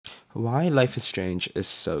Why Life is Strange is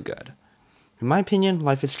so good. In my opinion,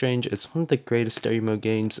 Life is Strange is one of the greatest story mode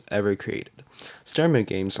games ever created. Story mode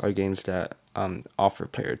games are games that offer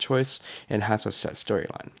player choice and has a set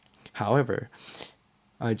storyline. However,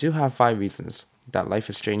 I do have 5 reasons that Life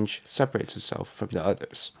is Strange separates itself from the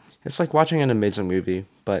others. It's like watching an amazing movie,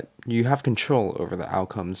 but you have control over the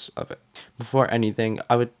outcomes of it. Before anything,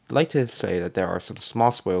 I would like to say that there are some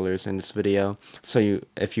small spoilers in this video, so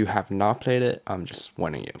if you have not played it, I'm just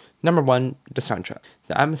warning you. Number 1, the soundtrack.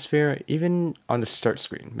 The atmosphere, even on the start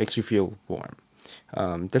screen, makes you feel warm.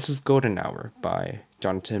 This is Golden Hour by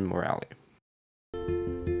Jonathan Morelli.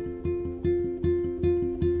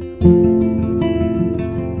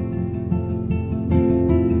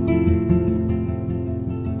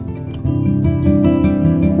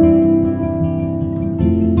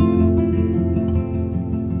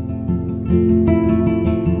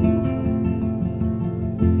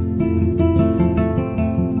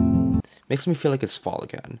 Makes me feel like it's fall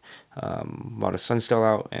again, while the sun's still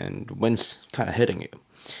out and wind's kind of hitting you.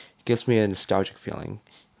 It gives me a nostalgic feeling,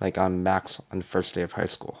 like I'm Max on the first day of high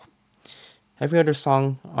school. Every other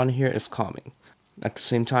song on here is calming, at the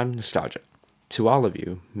same time nostalgic. To all of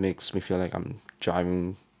you, makes me feel like I'm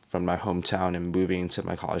driving from my hometown and moving into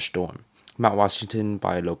my college dorm. Mount Washington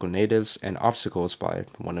by local natives and Obstacles by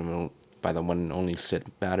the one and only Sid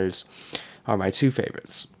Matters are my 2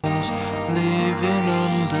 favorites. Living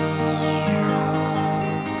under,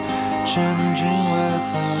 changing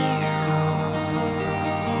weather.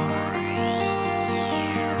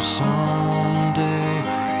 Someday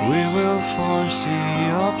we will foresee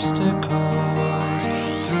obstacles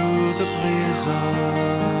through the blizzard,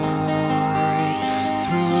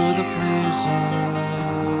 through the blizzard.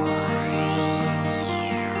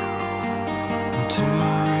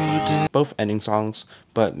 Both ending songs,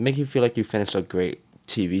 but make you feel like you finished a great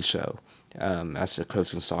TV show, as the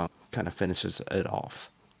closing song kind of finishes it off.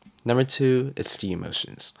 Number 2, it's the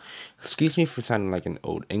emotions. Excuse me for sounding like an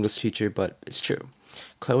old English teacher, but it's true.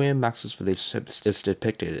 Chloe and Max's relationship is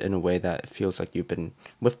depicted in a way that feels like you've been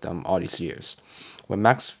with them all these years. When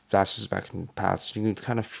Max flashes back in the past, you can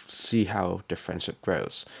kind of see how their friendship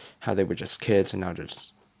grows, how they were just kids and now they're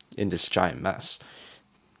just in this giant mess.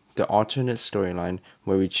 The alternate storyline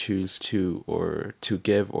where we choose to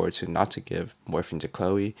give or to not to give morphine to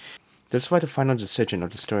Chloe. This is why the final decision of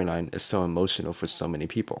the storyline is so emotional for so many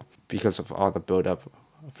people, because of all the build-up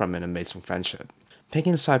from an amazing friendship.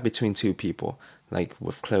 Picking a side between 2 people, like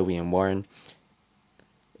with Chloe and Warren,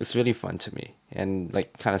 is really fun to me, and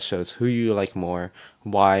like kind of shows who you like more,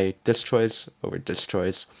 why this choice over this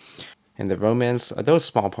choice. And the romance, although a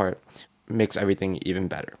small part, makes everything even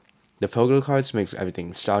better. The photo cards makes everything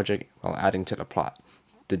nostalgic while adding to the plot.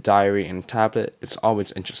 The diary and tablet is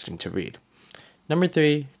always interesting to read. Number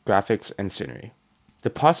 3, graphics and scenery. The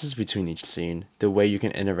pauses between each scene, the way you can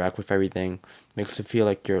interact with everything, makes it feel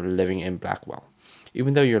like you're living in Blackwell.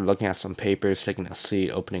 Even though you're looking at some papers, taking a seat,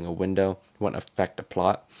 opening a window, won't affect the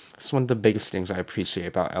plot. It's one of the biggest things I appreciate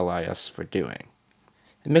about LIS for doing.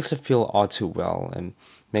 It makes it feel all too well and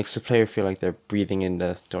makes the player feel like they're breathing in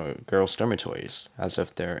the girls' dormitories, as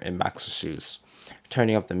if they're in Max's shoes.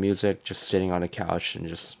 Turning up the music, just sitting on the couch and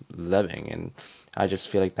just living, and I just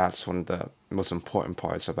feel like that's one of the most important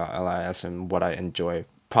parts about LIS and what I enjoy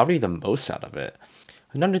probably the most out of it.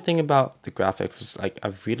 Another thing about the graphics is like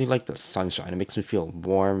I really like the sunshine. It makes me feel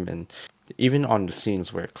warm, and even on the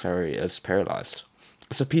scenes where Clary is paralyzed.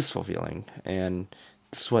 It's a peaceful feeling, and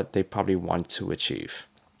it's what they probably want to achieve.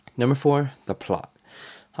 Number 4, the plot.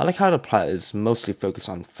 I like how the plot is mostly focused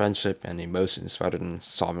on friendship and emotions rather than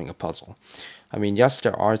solving a puzzle. I mean, yes,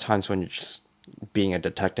 there are times when you're just being a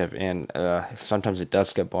detective and sometimes it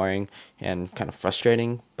does get boring and kind of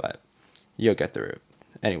frustrating, but you'll get through it.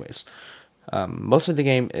 Anyways, most of the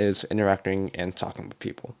game is interacting and talking with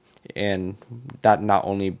people, and that not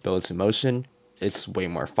only builds emotion, it's way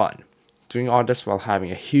more fun. Doing all this while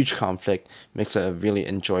having a huge conflict makes it a really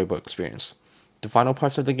enjoyable experience. The final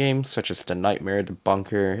parts of the game, such as the nightmare, the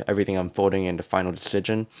bunker, everything unfolding, and the final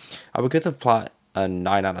decision, I would give the plot a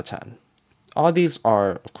 9 out of 10. All these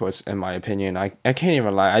are, of course, in my opinion. I can't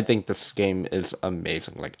even lie, I think this game is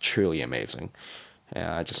amazing, like truly amazing. And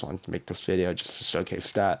I just wanted to make this video just to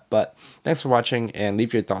showcase that. But thanks for watching, and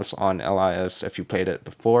leave your thoughts on LIS if you played it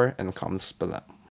before in the comments below.